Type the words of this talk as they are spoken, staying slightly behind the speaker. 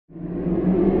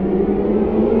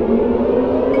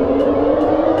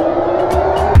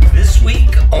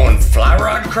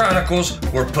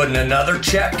Chronicles, we're putting another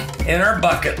check in our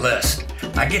bucket list.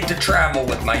 I get to travel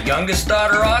with my youngest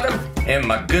daughter Autumn and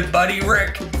my good buddy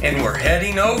Rick, and we're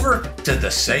heading over to the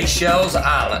Seychelles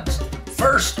Islands.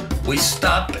 First, we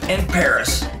stop in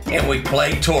Paris and we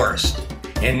play tourist.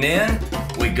 And then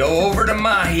we go over to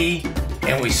Mahi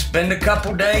and we spend a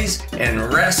couple days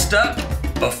and rest up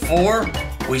before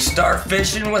we start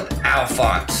fishing with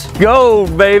Alphonse. Go,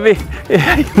 baby.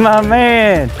 My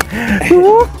man.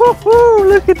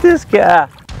 Look at this guy.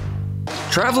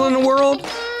 Traveling the world,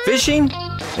 fishing,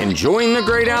 enjoying the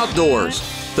great outdoors.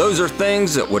 Those are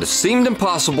things that would have seemed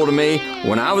impossible to me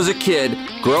when I was a kid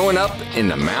growing up in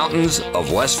the mountains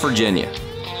of West Virginia.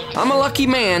 I'm a lucky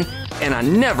man and I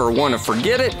never want to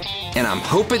forget it, and I'm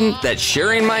hoping that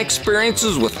sharing my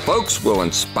experiences with folks will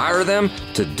inspire them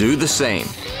to do the same.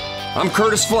 I'm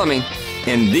Curtis Fleming,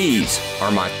 and these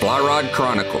are my Fly Rod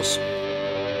Chronicles.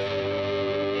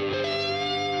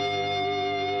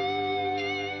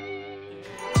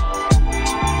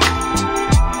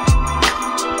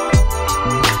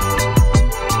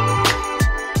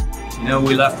 You know,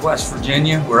 we left West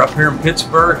Virginia, we're up here in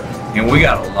Pittsburgh, and we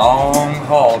got a long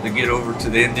haul to get over to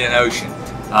the Indian Ocean.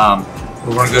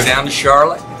 We're going to go down to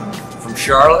Charlotte. From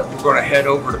Charlotte, we're going to head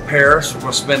over to Paris. We're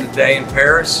going to spend a day in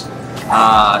Paris.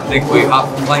 I think we hop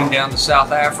a plane down to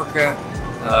South Africa,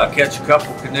 catch a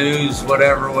couple canoes,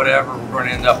 whatever. We're going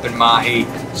to end up in Mahi,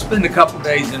 spend a couple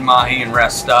days in Mahi and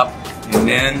rest up, and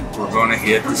then we're going to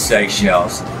hit the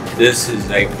Seychelles. This is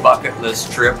a bucket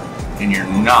list trip, and you're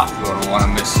not going to want to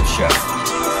miss the show.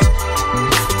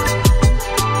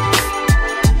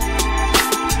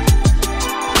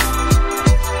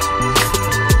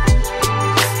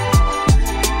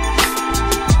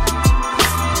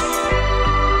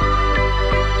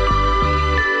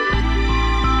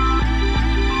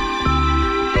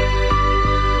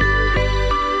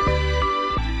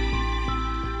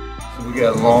 We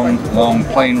got a long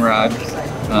plane ride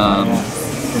from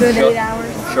 8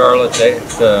 hours. Charlotte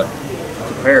to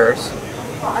Paris.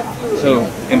 So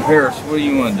in Paris, what do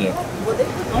you want to do? I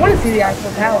want to see the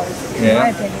Eiffel Tower, in my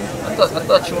opinion. I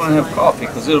thought you want to have coffee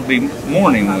because it'll be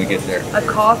morning when we get there. A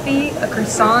coffee, a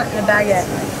croissant, and a baguette.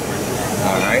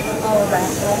 All right. All of that.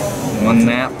 One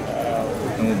nap,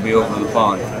 and we'll be over the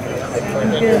pond.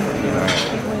 Good. All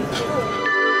right.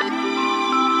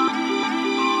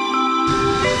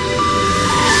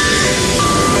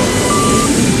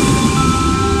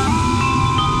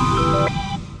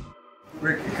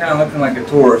 Rick, you're kind of looking like a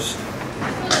tourist.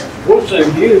 What's that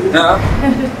you? No.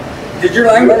 Did your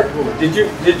language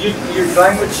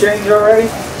change already?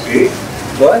 See?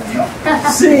 What?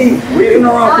 See. We in the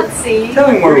wrong. Not see. Tell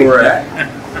me where we're at.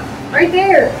 Right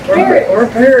there. We're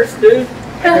in Paris, dude.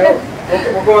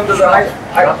 We're going to the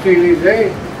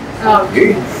Champs-Élysées.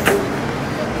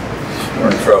 We're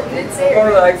in trouble. We're going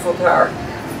to the Eiffel Tower.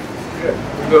 Good.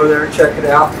 We'll go there and check it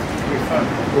out. It'll be fun.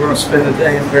 We're going to spend the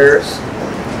day in Paris.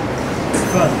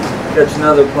 Fun. Catch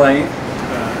another plane.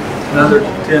 Another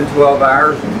 10, 12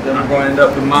 hours, and then we're going to end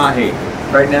up in Mahi.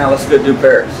 Right now, let's go do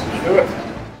Paris. Do it.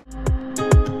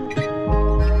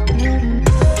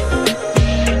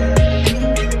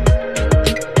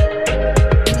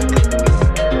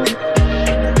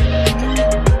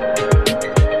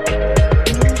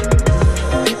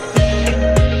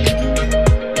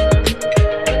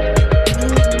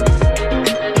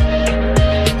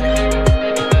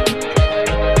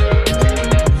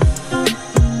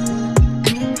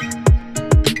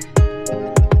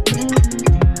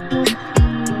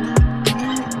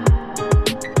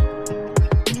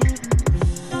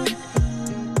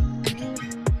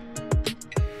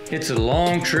 It's a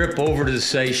long trip over to the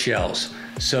Seychelles,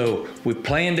 so we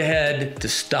planned ahead to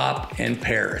stop in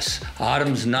Paris.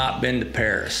 Autumn's not been to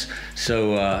Paris,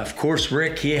 so of course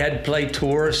Rick, he had to play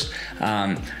tourist.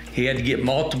 He had to get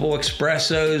multiple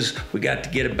espressos. We got to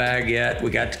get a baguette.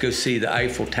 We got to go see the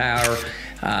Eiffel Tower.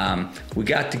 We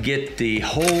got to get the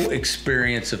whole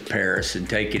experience of Paris and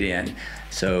take it in.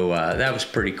 So that was a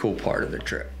pretty cool part of the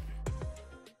trip.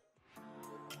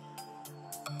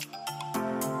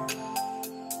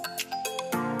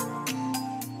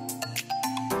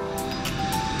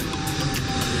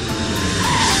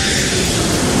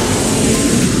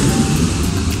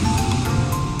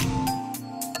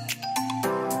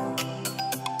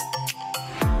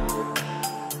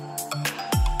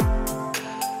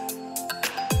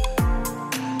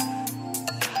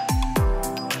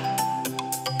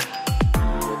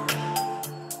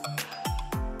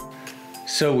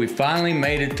 So we finally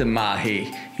made it to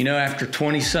Mahi. You know, after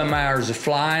 20 some hours of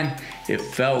flying, it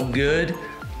felt good,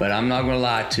 but I'm not gonna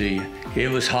lie to you, it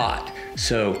was hot.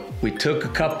 So we took a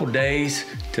couple days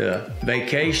to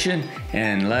vacation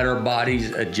and let our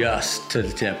bodies adjust to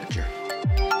the temperature.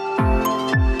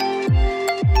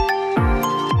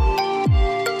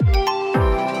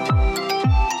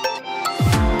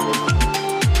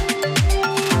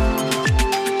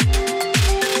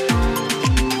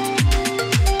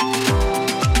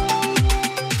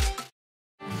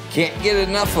 Can't get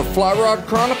enough of Fly Rod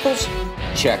Chronicles?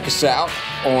 Check us out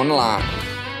online.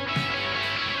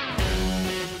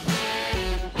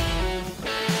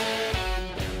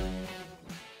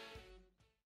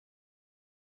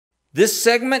 This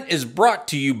segment is brought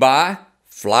to you by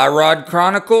Fly Rod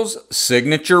Chronicles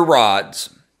Signature Rods.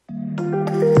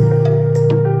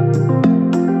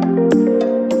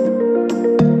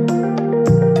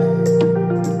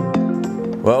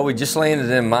 Well, we just landed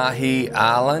in Mahi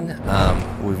Island.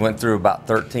 We went through about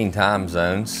 13 time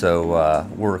zones, so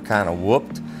we're kind of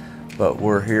whooped, but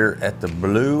we're here at the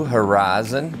Blue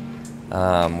Horizon.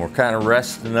 We're kind of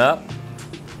resting up.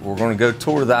 We're going to go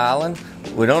tour the island.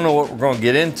 We don't know what we're going to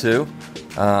get into.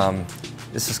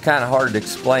 This is kind of hard to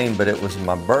explain, but it was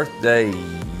my birthday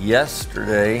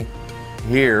yesterday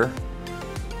here,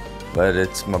 but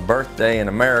it's my birthday in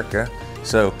America,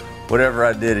 so whatever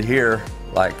I did here,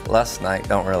 like last night,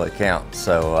 don't really count.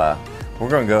 So we're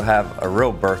gonna go have a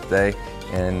real birthday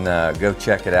and go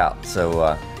check it out.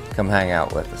 So come hang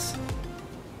out with us.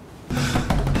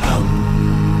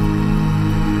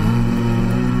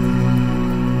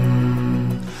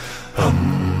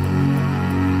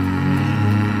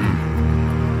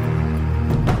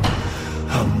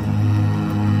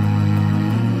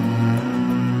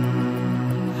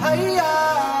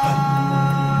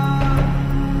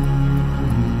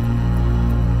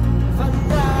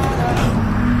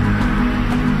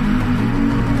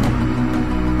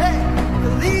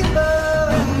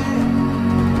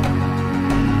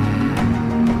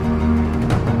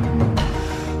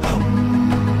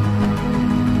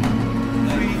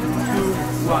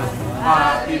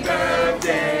 Happy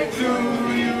birthday to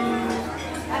you.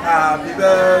 Happy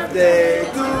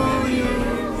birthday to you.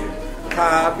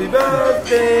 Happy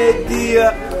birthday,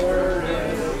 dear.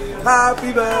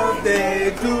 Happy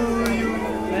birthday to you.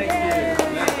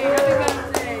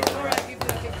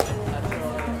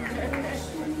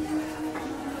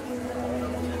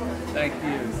 Thank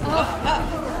you.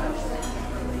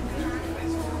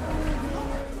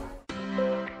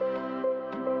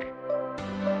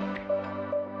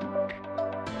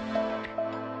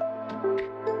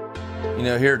 You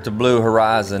know, here at the Blue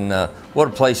Horizon, what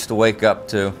a place to wake up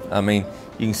to. I mean,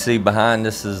 you can see behind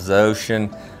us is the ocean.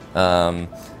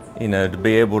 You know, to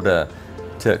be able to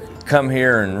come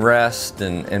here and rest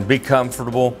and be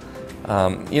comfortable.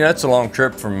 You know, it's a long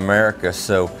trip from America,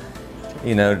 so,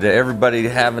 you know, to everybody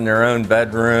having their own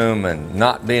bedroom and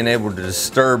not being able to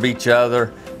disturb each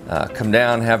other, come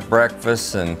down, have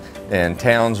breakfast, and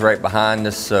town's right behind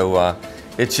us. So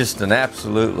it's just an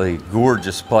absolutely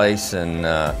gorgeous place and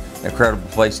incredible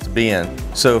place to be in.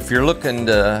 So if you're looking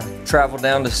to travel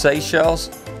down to Seychelles,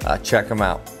 check them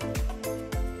out.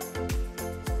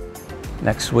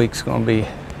 Next week's gonna be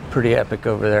pretty epic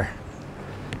over there.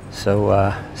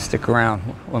 So stick around,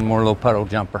 one more little puddle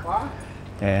jumper.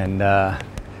 And I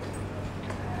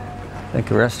think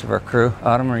the rest of our crew.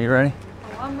 Autumn, are you ready?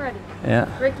 Oh, I'm ready. Yeah.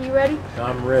 Rick, you ready?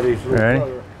 I'm ready. Ready?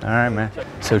 All right, man.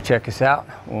 So check us out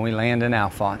when we land in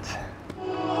Alphonse.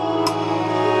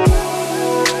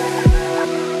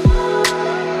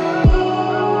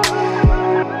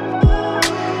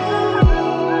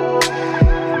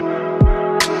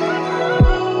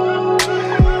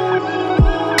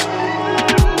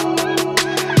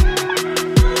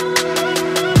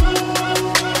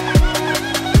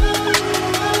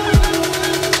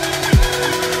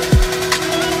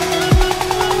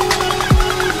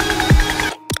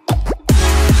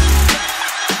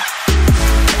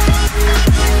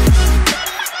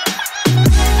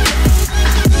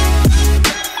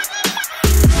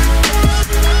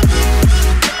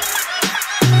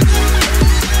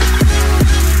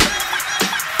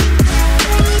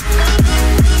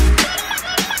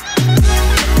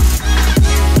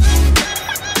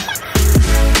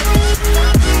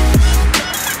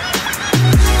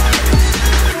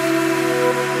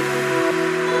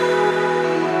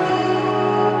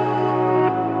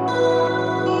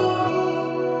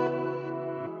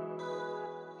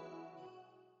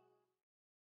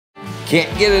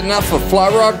 Can't get enough of Fly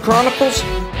Rod Chronicles?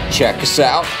 Check us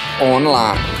out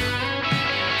online.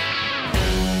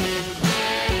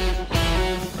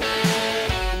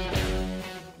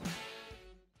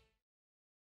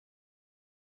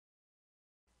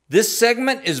 This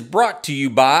segment is brought to you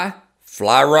by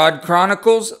Fly Rod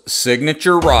Chronicles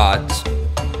Signature Rods.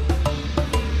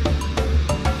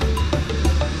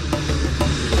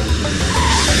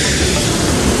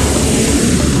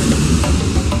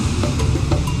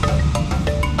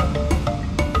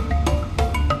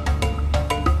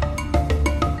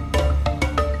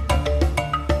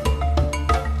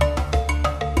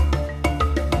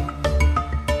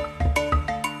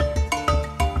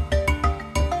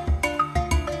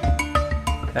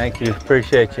 Thank you.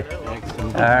 Appreciate you.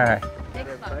 All right.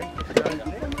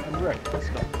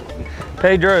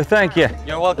 Pedro, thank you.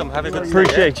 You're welcome. Have a good day.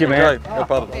 Appreciate you, man. Enjoy. No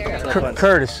problem.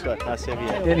 Curtis. Nice to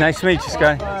meet you. Yeah, nice to meet you,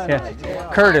 Scott.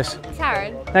 Yeah. Curtis.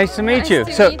 Taryn. Nice to meet Nice you.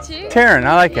 to meet you. Taryn,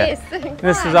 I like it. Yes.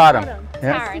 This is Autumn.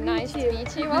 Yeah. Taryn, nice to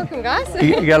meet you. Welcome, guys.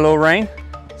 You got a little rain?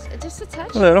 Just a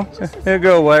touch. A little. It'll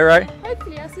go away, right?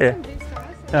 Hopefully, I see Yeah. some blue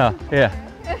skies. Oh, yeah.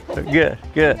 Good, You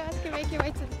good. guys can make your way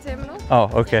to the terminal.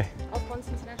 Oh, okay. Alphonse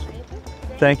International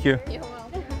Airport. Thank you. You're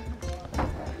welcome.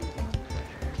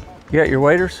 You got your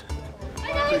waiters?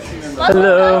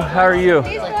 Hello, how are you?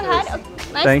 Please go ahead.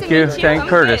 Nice Thank to you. meet you. Thank I'm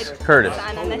Curtis. good. Curtis.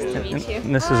 Anna, nice to meet you.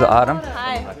 And this is Autumn.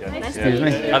 Hi. Nice to Excuse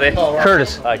meet me. you. Are they?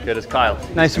 Curtis. Hi, Curtis. Kyle.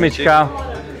 Nice to meet you, Kyle.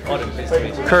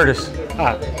 Curtis.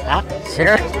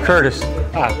 Curtis.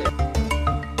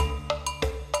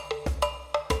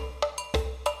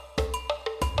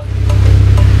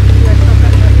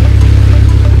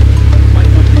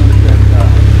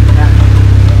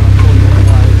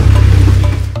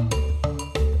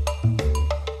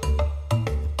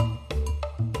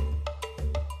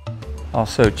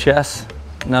 Also chess,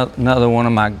 another one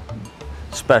of my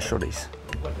specialties.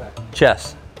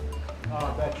 Chess.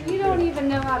 You don't even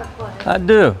know how to play. I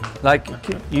do. Like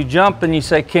you jump and you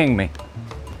say king me.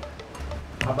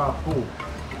 How about pool?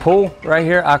 Pool right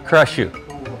here, I crush you.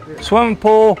 Swimming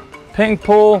pool, ping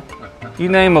pool, you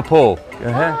name a pool. Go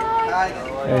ahead.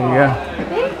 There you go.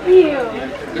 Thank you.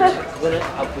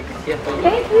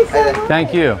 Thank you so much.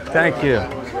 Thank you. Thank you.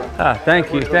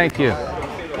 Thank you. Thank you.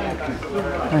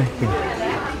 Thank you.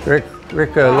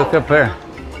 Rico, look up there.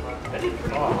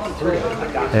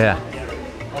 Yeah.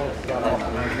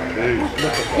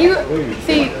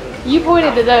 You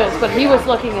pointed to those, but he was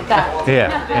looking at that.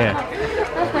 Yeah. Yeah.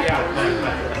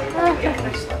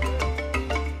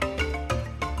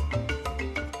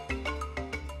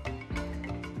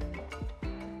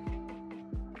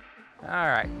 All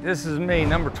right, this is me,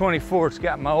 number 24. It's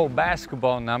got my old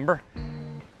basketball number.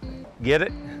 Get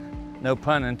it? No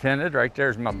pun intended. Right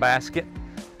there's my basket.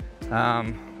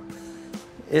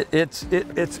 It's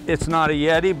not a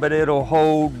Yeti, but it'll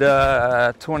hold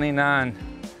 29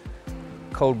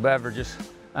 cold beverages.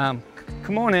 Come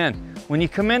on in. When you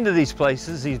come into these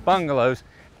places, these bungalows,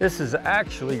 this is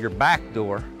actually your back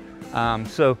door.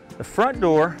 So the front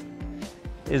door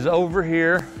is over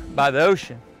here by the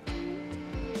ocean.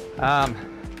 My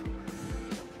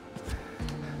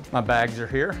bags are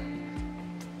here.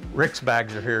 Rick's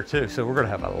bags are here too, so we're gonna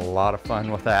have a lot of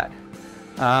fun with that.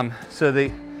 So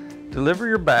they deliver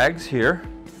your bags here.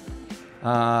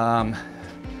 Wow,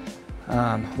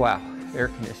 air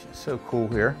conditioning, so cool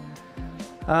here.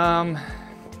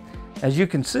 As you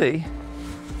can see,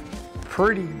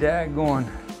 pretty daggone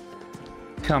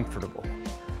comfortable.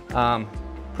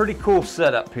 Pretty cool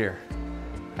setup here.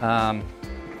 Come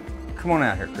on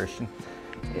out here, Christian.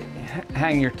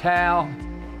 Hang your towel.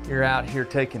 You're out here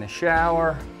taking a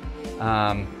shower.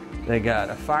 They got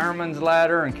a fireman's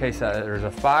ladder in case there's a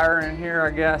fire in here,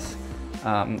 I guess.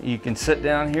 You can sit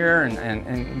down here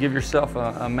and give yourself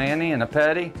a mani and a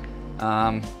petty.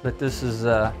 But this is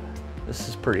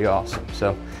pretty awesome.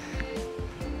 So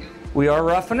we are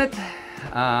roughing it.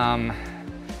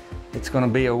 It's going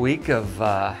to be a week of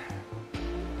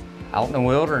out in the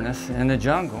wilderness, in the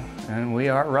jungle, and we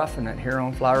are roughing it here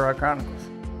on Fly Rod Chronicles.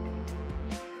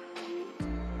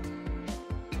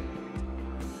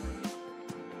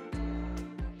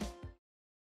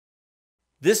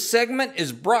 This segment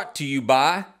is brought to you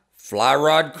by Fly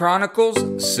Rod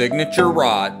Chronicles Signature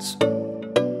Rods.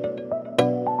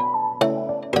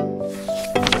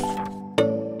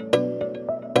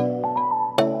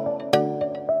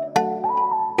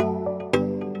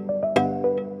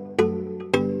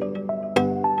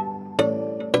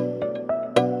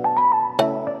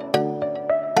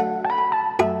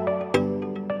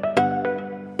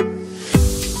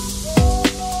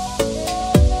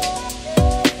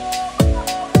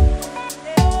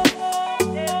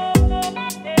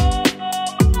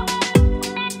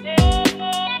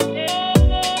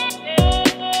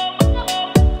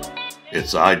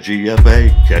 It's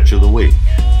IGFA Catch of the Week.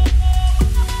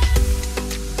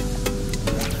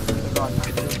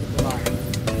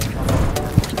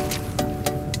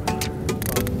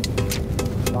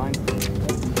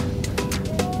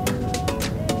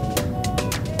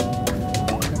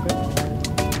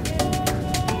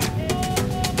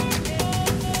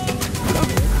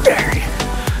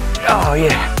 Oh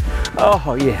yeah,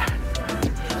 oh yeah,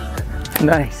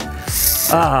 nice.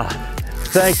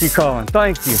 Thank you, Colin,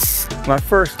 thank you. My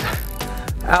first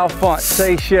Alphonse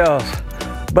Seychelles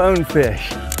bonefish.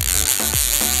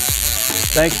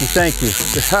 Thank you, thank you.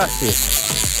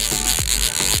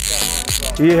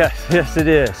 Yes it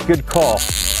is. Good call.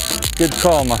 Good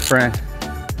call, my friend.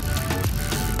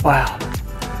 Wow.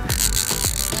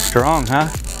 Strong, huh?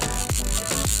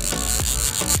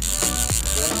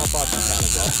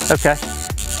 Okay.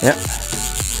 Yep.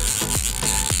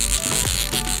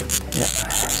 Yep.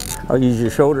 I'll use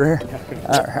your shoulder here.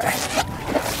 All right.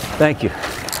 Thank you.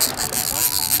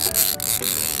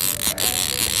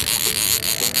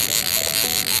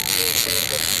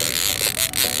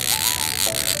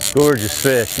 Gorgeous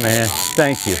fish, man.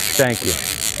 Thank you. Thank you.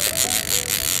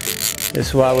 This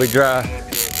is why we drive.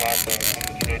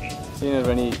 Seen it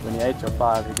when he ate your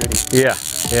 5, he good. Yeah,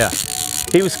 yeah.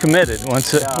 He was committed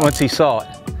once he saw it.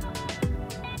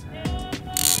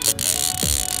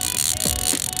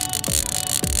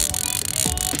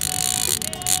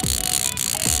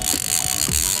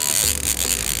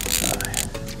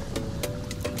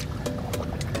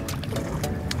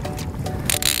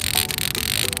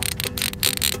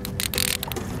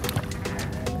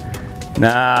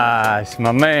 Nice,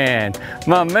 my man,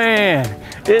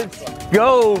 it's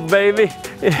gold, baby,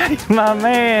 my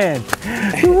man.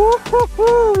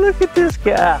 Woo-hoo-hoo, look at this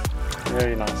guy.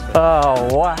 Very nice.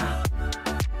 Oh, wow.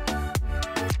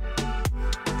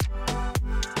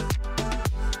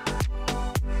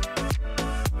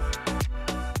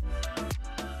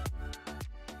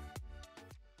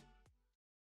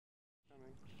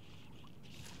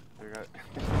 There you go.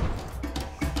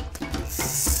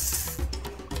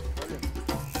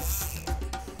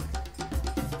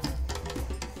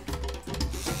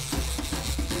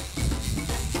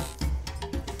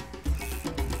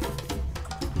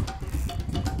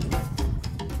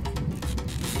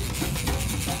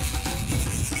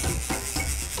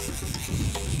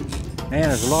 Man,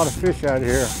 there's a lot of fish out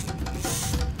here.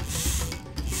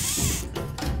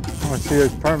 I want to see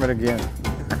this permit again.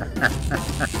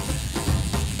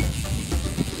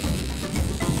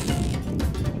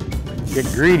 Get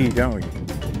greedy, don't we?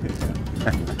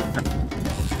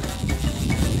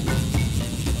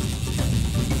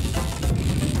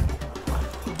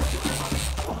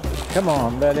 Come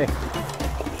on, buddy.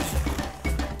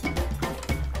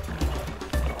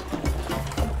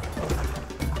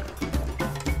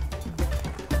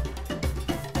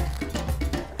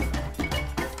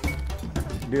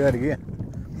 Do that again.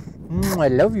 I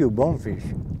love you, bonefish.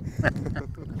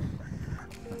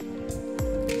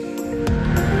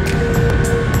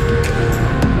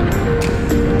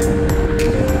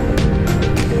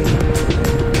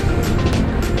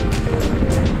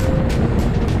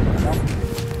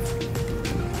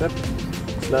 Step.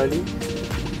 Slowly.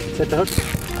 Set the hook.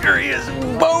 There he is.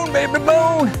 Bone, baby,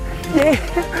 bone. Yeah.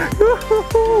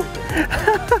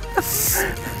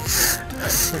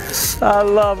 I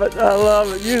love it. I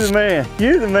love it. You're the man.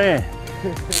 You're the man.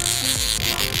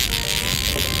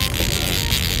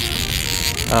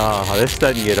 Oh, this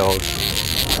doesn't get old.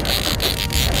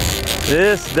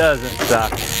 This doesn't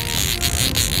suck.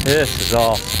 This is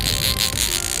awesome.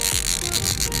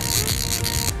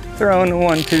 Throwing the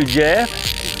 1-2 jab.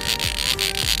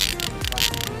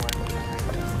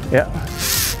 Yeah.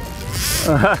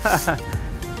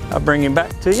 I'll bring him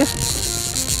back to you.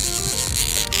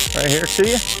 Right here to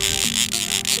you.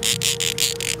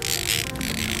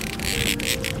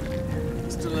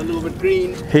 Still a little bit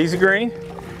green. He's green.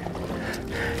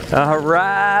 All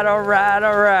right, all right,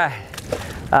 all right.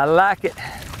 I like it.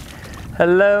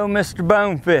 Hello, Mr.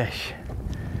 Bonefish.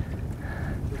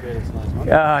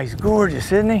 Oh, he's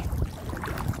gorgeous, isn't he?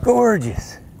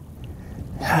 Gorgeous.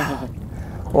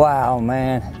 Wow,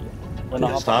 man.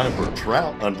 It's time for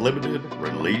Trout Unlimited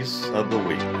Release of the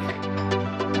Week.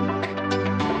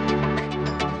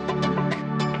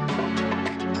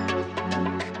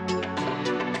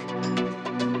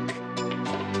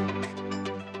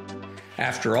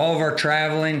 After all of our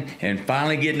traveling and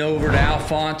finally getting over to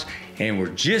Alphonse, and we're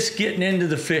just getting into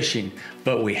the fishing,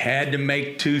 but we had to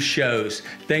make 2 shows.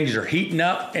 Things are heating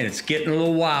up and it's getting a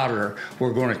little wilder.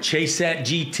 We're gonna chase that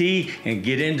GT and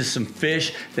get into some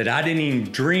fish that I didn't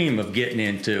even dream of getting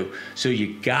into. So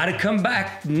you gotta come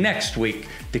back next week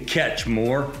to catch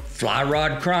more Fly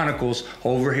Rod Chronicles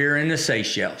over here in the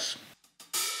Seychelles.